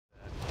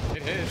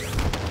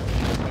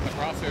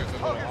downstairs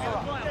a little.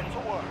 Get to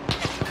work.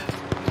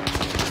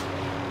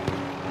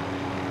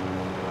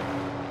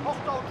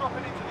 Hostile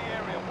dropping into the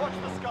area. Watch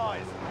the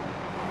skies.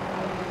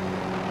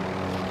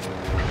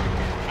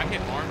 I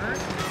hit armor.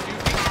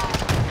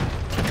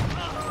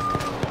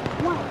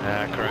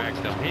 Correct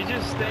him. He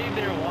just stayed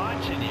there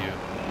watching you.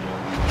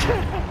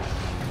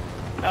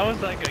 That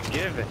was like a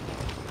given.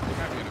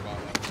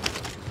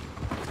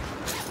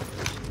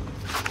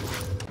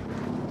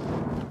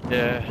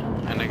 Yeah,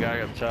 and the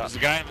guy up top. There's a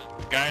guy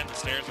in the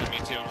stairs with me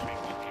too.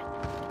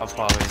 I'll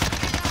follow you.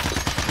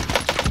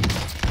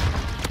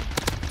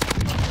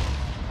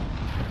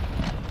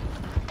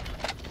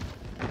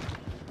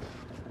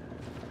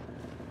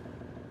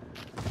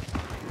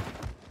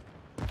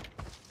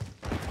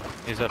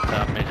 He's up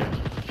top, Major.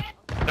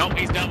 Nope,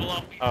 he's down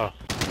below. Oh,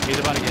 he's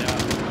about to get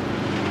out.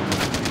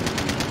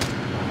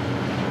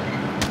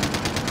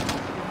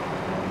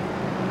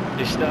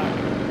 He's stuck.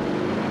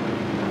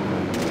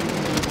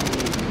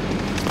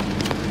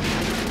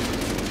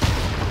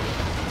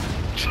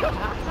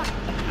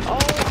 Oh,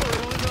 it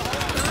was all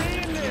three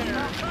in there.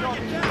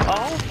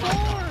 All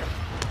four.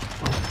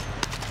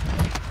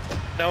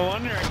 No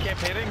wonder I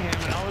kept hitting him,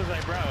 and I was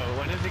like, bro,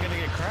 when is he gonna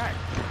get cracked?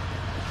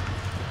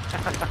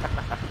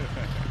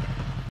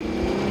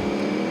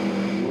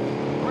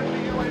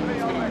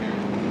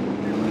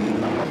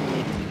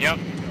 Yep.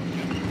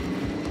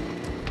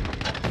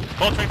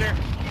 Bolt's right there.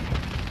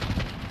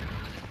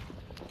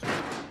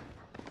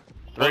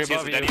 Three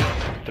above you.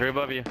 Three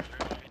above you.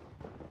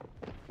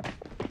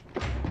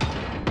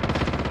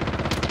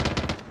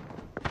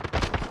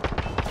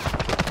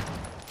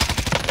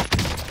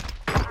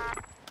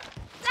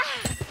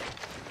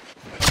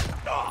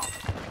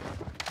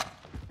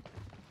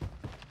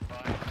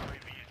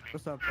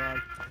 What's up, Todd?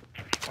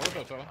 Oh, what's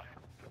up, fella?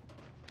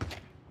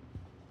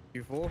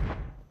 You full?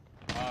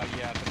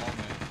 Yeah, at the moment.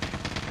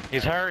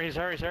 He's hurt, he's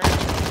hurt, he's hurt.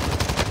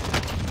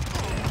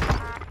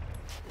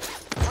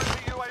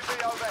 UAV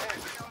overhead.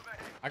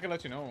 I can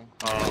let you know.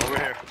 Over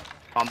here.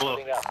 On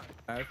blue.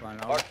 That's fine.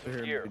 I'll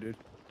hear you, dude.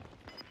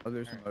 I'll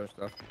do some other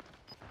stuff.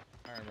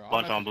 Alright, bro.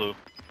 Bunch on blue.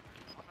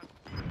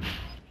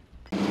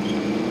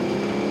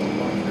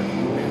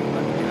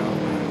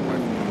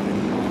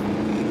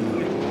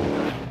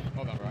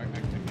 Hold on, bro. I can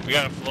take We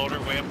got a floater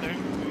way up there.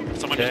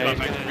 Someone just got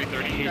back to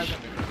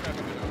 330.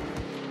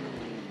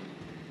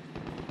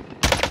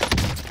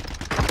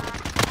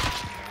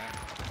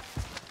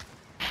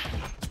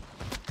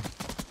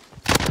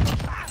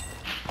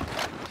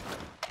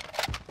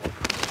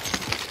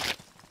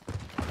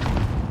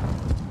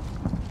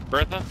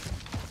 Bertha?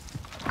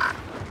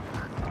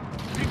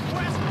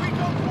 Request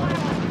recon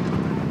flyover.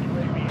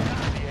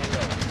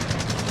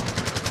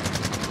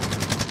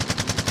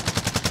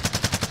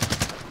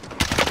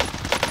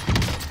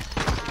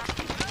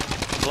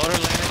 Floater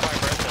landed by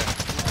Bertha.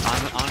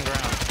 On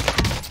ground.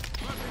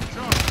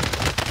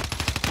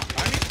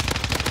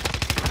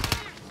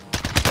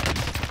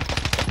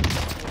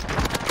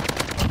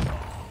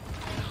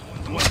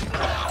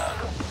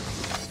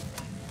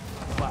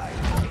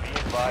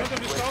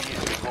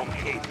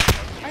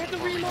 I have to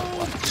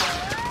reload!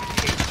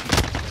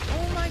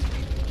 Oh my...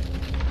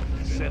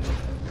 7.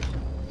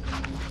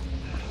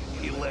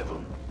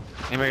 11.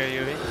 Anybody got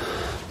UV?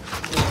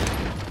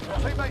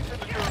 Teammates in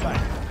the gulag.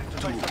 If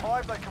they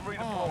survive, they can redeploy.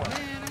 Oh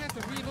man, I have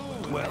to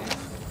reload. 12.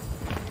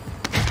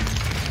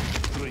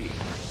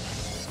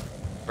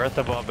 3.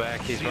 Bertha ball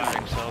back, he's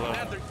riding solo.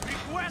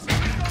 Request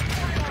recon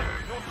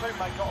flyover. Your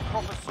teammate got a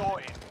proper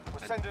sorting.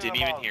 We're sending Didn't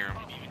them even home. hear him.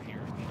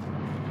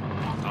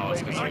 Oh,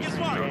 it's because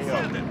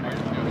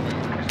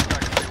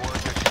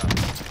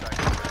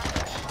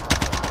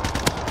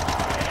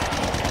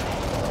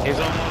He's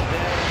almost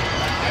dead.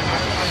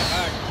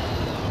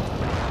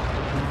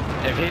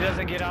 If he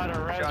doesn't get out of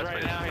res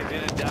right now, he's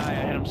gonna die. I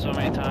hit him so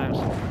many times.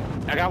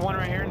 I got one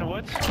right here in the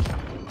woods.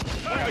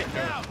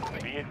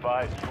 Be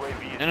advised,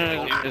 UAV is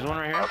No, there's one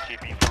right here.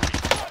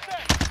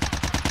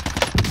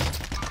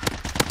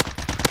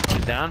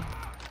 He's down.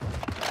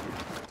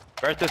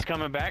 Bertha's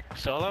coming back,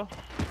 solo.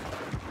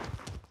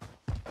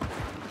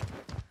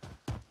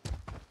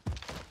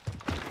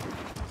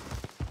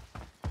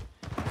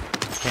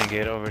 Can't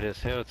get over this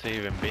hill to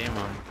even beam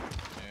him.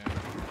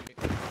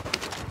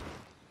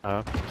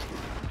 Oh.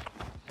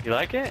 You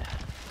like it?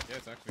 Yeah,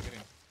 it's actually hitting.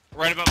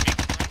 right above me.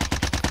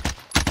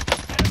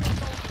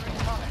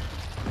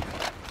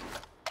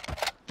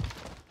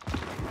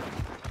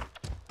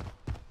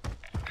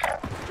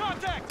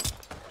 Contact!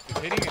 It's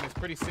hitting and it's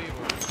pretty stable,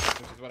 which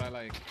is what I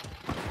like.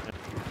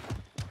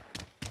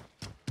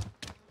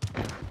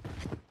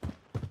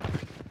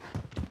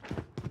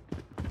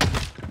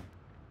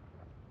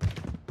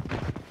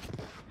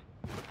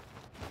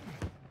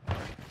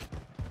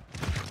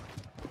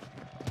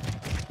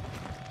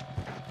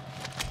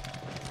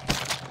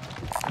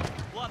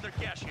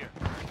 Cash here.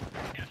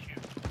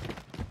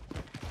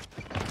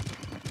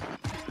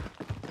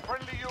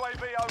 Friendly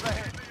UAV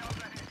overhead.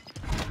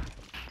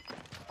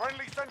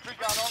 Friendly sentry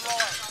gun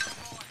online.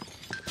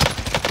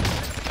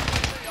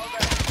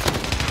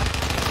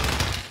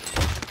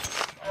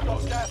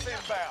 Got gas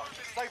inbound.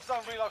 Safe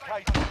zone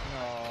relocated. No.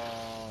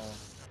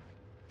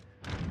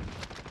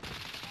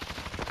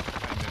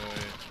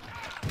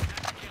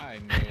 I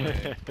knew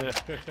it.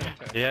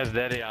 He has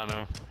Daddy on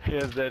him. He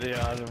has Daddy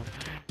on him.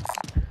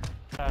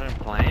 Got him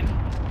plane.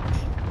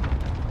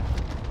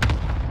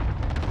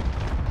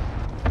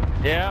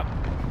 Yep.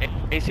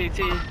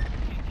 ACT.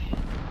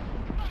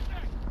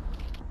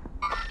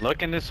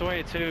 Looking this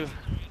way too.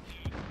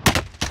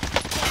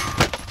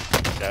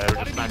 Yeah, they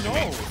were just smashing me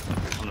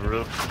on the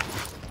roof.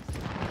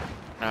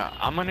 Now,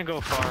 I'm gonna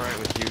go far right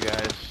with you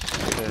guys.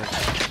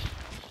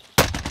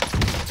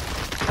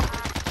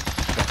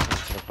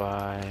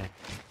 Bye.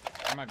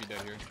 I might be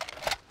dead here.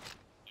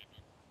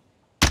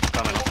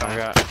 Coming, I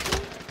got.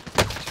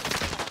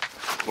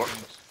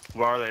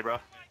 Where are they, bro?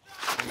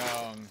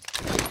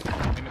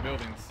 In the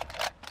buildings.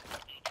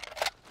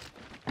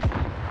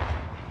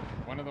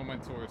 One of them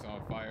went towards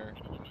fire.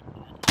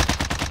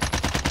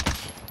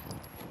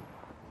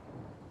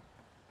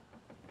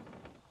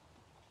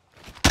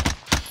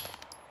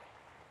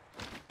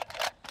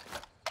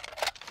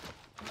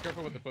 Be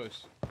careful with the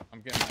push.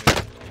 I'm getting out of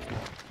here.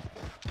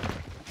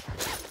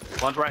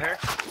 One's right here.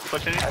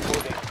 Pushing it.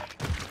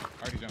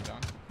 Already jumped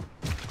down.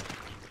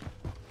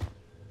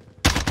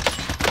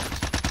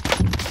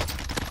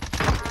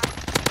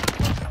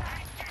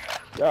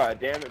 God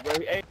damn it, bro.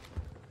 Hey.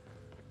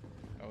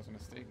 That was a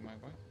mistake, my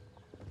boy.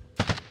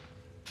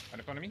 Right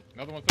in front of me.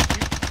 Another one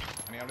pushing you.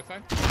 On the other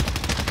side.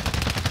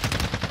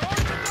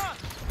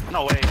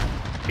 No way.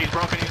 He's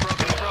broken. He's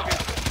broken. He's broken.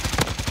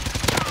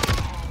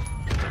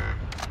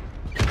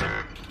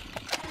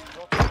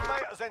 Your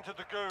teammate has entered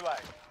the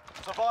gulag.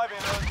 Surviving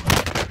earns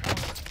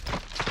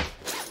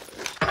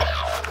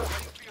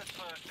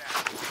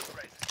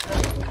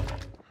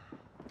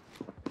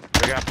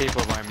We got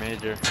people by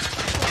major.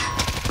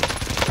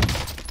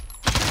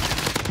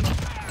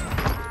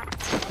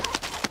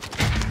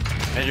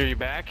 Major, you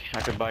back?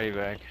 I could buy you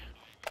back.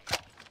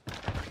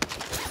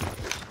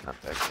 Not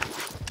back.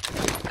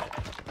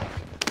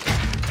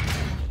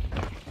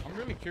 I'm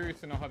really curious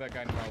to know how that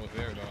guy knew I was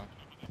there, though.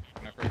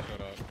 When I first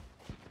showed up.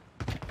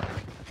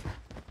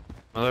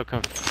 I'm a little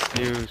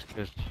confused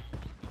because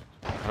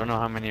I don't know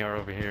how many are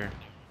over here.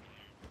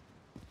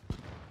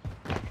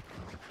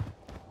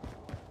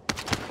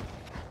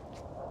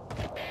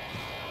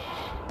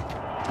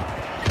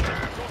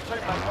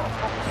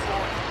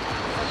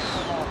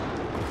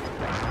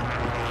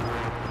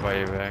 Buy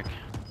you back.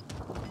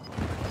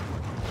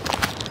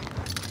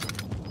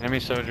 Enemy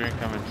soldier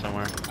incoming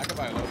somewhere. I could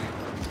buy a loading.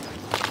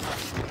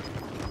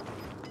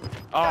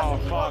 Oh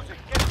fuck!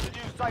 Get to the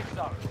new safe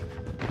zone.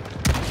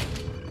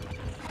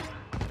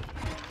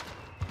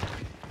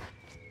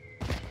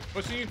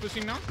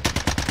 Pushing now?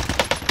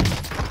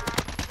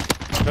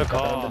 Good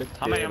call.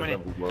 How many? It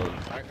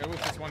was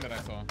just one that I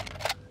saw.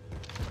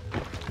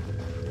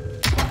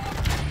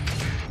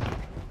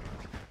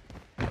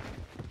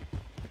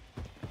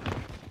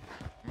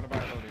 I'm gonna buy a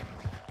loading.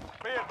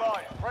 Be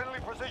advised, friendly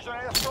precision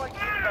airstrike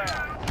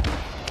inbound.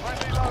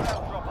 Friendly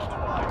loadout drop on the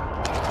way.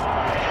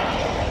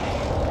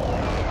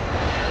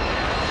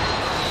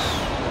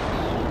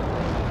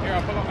 Here,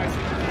 I'll pull up my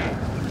CCTV.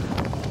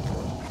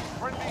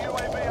 Friendly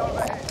UAV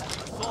overhead.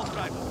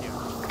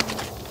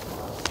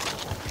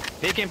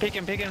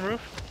 Peeking,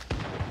 roof.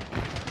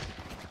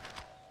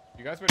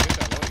 You guys better hit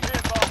that loading. Be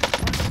advised,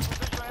 friendly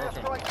precision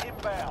airstrike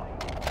inbound.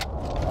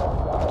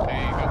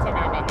 Hey, don't tell me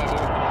about that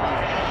loading.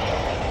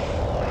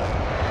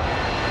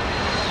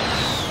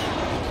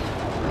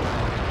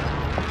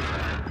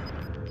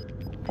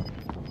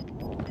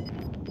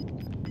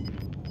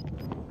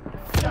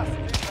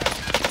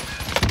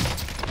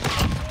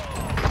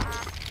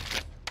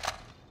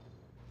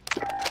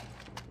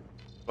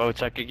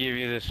 Boats, I could give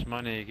you this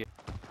money.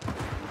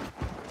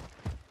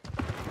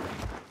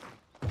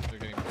 They're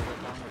getting pulled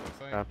up down, it looks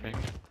like. Copy. And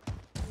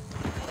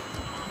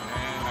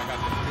I got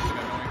this freaking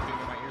annoying thing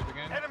in my ears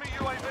again. Enemy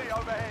UAV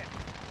overhead.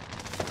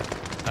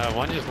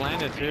 One just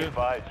landed too.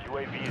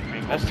 UAV is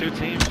being That's two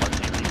teams.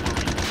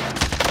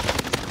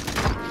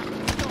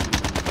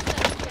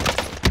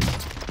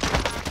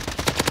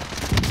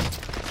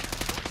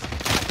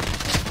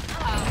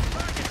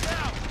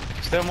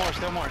 Still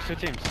more, two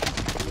teams.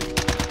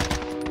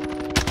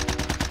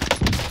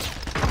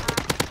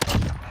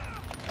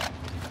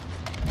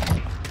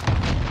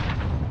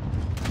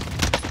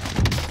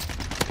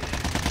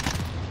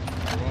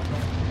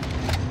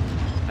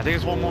 I think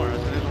it's one more.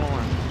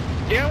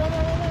 Yeah, one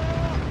more.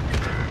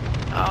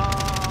 Oh.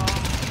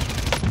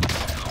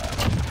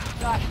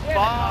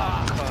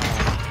 Fuck.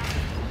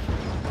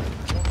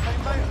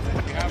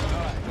 We have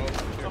enough.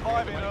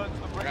 Surviving earns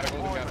the I gotta go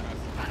to the gas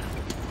mask.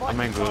 I'm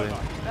in Goulet.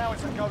 Now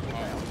it's a go down.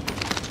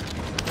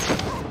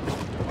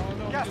 Oh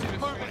no, Gas we is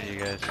just moving. What are you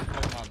guys?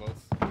 Come on,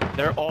 boats.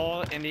 They're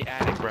all in the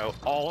attic, bro.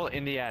 All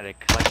in the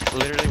attic. Like,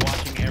 literally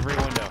watching every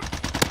window.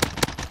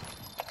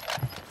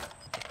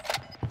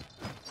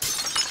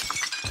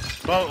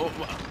 Well,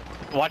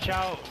 watch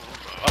out.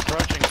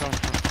 Approaching from...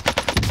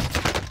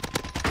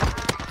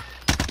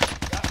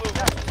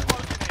 Gas is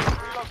closing in.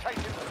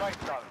 Relocating the safe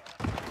zone.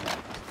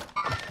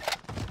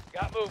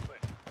 Got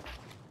movement.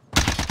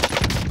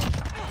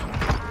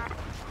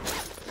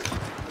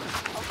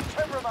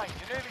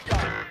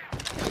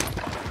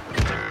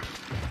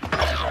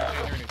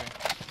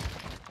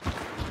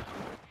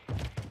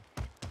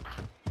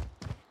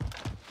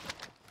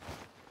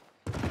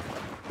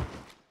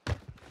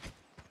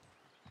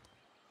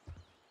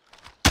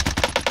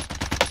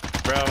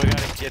 Bro, we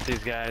gotta get these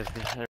guys.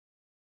 The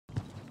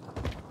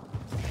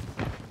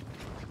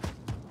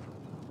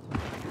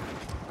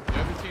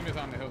other team is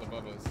on the hill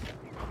above us.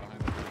 Behind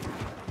us.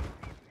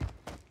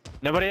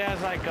 Nobody has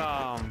like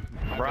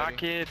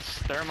rockets,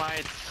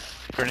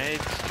 thermites,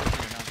 grenades.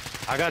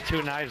 I got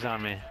 2 knives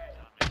on me.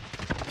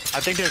 I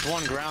think there's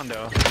one ground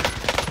though.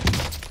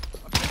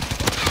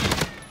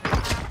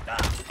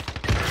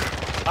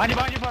 Behind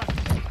you, bro.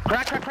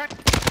 Crack.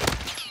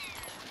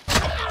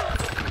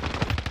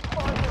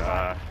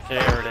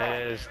 There it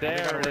is.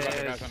 There it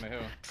is. On the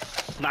hill.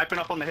 Sniping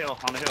up on the hill.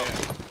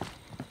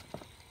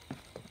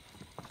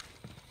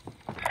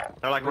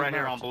 They're like right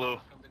here on blue.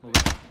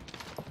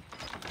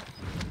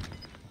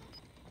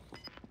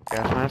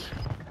 Gas mask.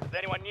 Does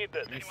anyone need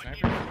this? Any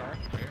sniper in the car?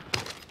 Here.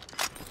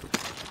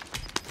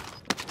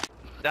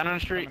 Down on the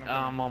street.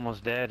 I'm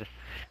almost dead.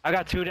 I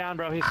got 2 down,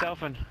 bro. He's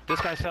selfing. This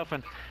guy's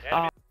selfing.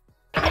 The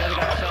other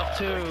guy's self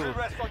too.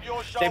 Rest on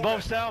your They shoulders.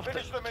 both selfed.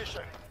 Finish the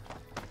mission.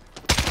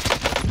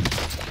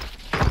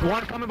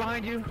 One coming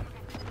behind you.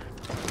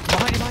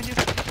 Behind you.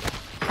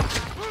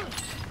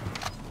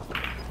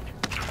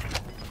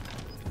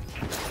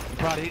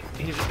 Probably,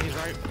 he's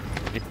right.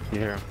 You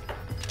hear him.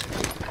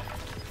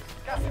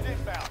 Gas is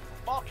inbound.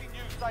 Marking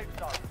new safe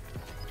zone.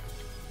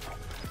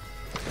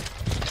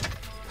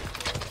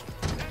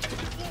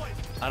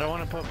 I don't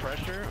want to put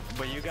pressure,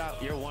 but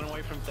you're 1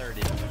 away from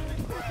 30.